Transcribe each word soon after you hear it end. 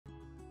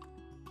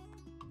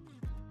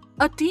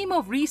A team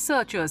of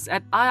researchers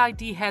at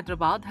IIT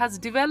Hyderabad has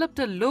developed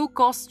a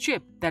low-cost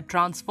chip that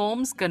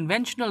transforms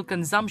conventional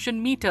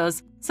consumption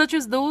meters, such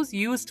as those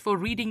used for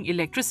reading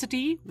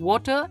electricity,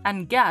 water,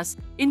 and gas,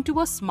 into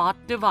a smart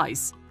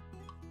device.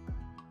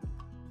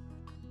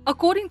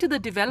 According to the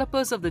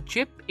developers of the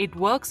chip, it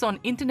works on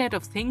Internet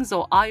of Things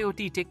or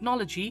IoT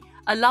technology,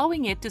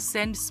 allowing it to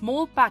send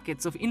small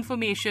packets of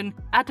information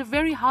at a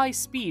very high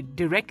speed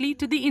directly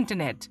to the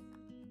Internet.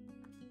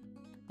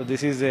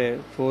 This is a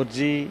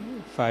 4G,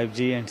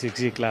 5G and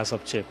 6G class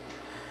of chip.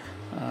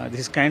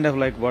 This is kind of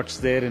like what's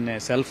there in a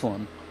cell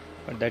phone,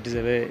 but that is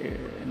a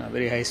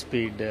very high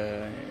speed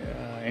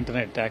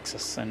internet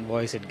access and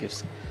voice it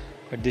gives.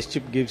 But this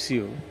chip gives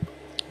you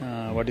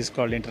what is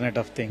called Internet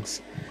of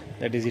Things.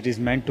 That is, it is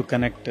meant to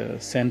connect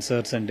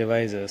sensors and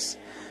devices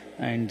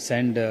and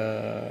send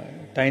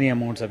tiny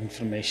amounts of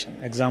information.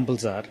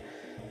 Examples are,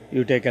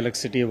 you take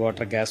electricity,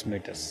 water, gas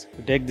meters.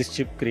 You take this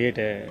chip, create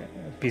a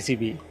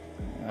PCB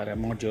or a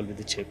module with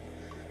the chip,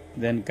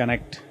 then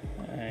connect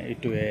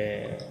it to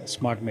a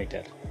smart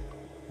meter.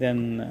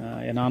 Then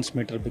a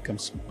non-smart meter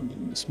becomes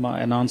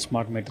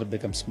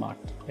smart,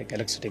 like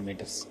electricity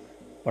meters,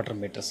 water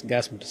meters,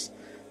 gas meters.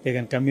 They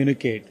can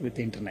communicate with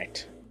the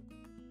internet.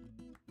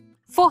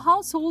 For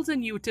households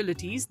and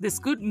utilities, this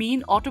could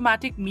mean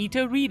automatic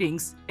meter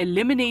readings,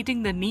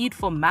 eliminating the need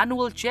for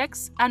manual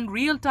checks and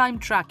real-time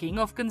tracking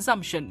of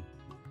consumption.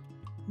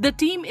 The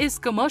team is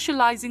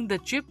commercializing the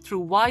chip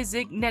through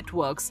WiSig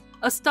Networks,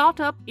 a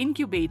startup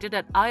incubated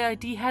at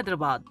IIT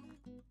Hyderabad.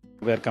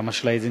 We are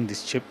commercializing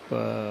this chip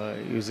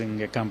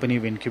using a company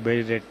we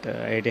incubated at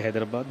IIT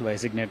Hyderabad,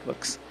 WiSig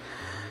Networks.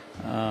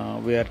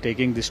 We are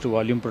taking this to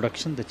volume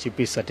production. The chip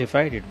is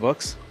certified, it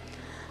works.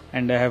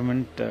 And I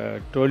haven't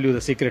told you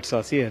the secret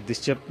sauce here.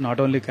 This chip not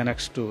only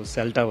connects to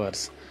cell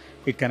towers,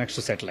 it connects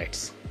to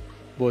satellites,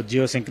 both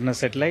geosynchronous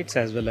satellites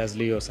as well as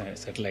LEO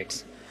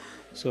satellites.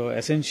 So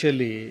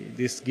essentially,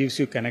 this gives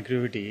you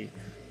connectivity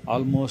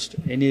almost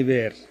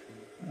anywhere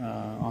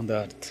on the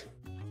earth.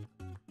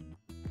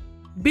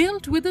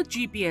 Built with a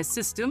GPS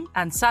system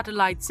and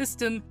satellite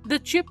system, the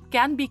chip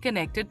can be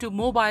connected to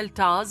mobile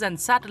towers and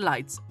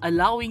satellites,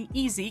 allowing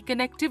easy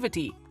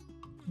connectivity.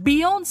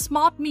 Beyond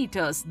smart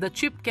meters, the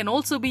chip can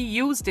also be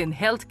used in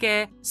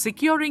healthcare,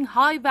 securing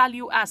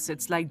high-value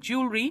assets like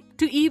jewelry,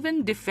 to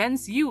even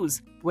defense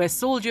use, where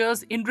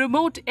soldiers in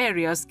remote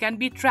areas can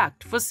be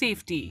tracked for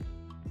safety.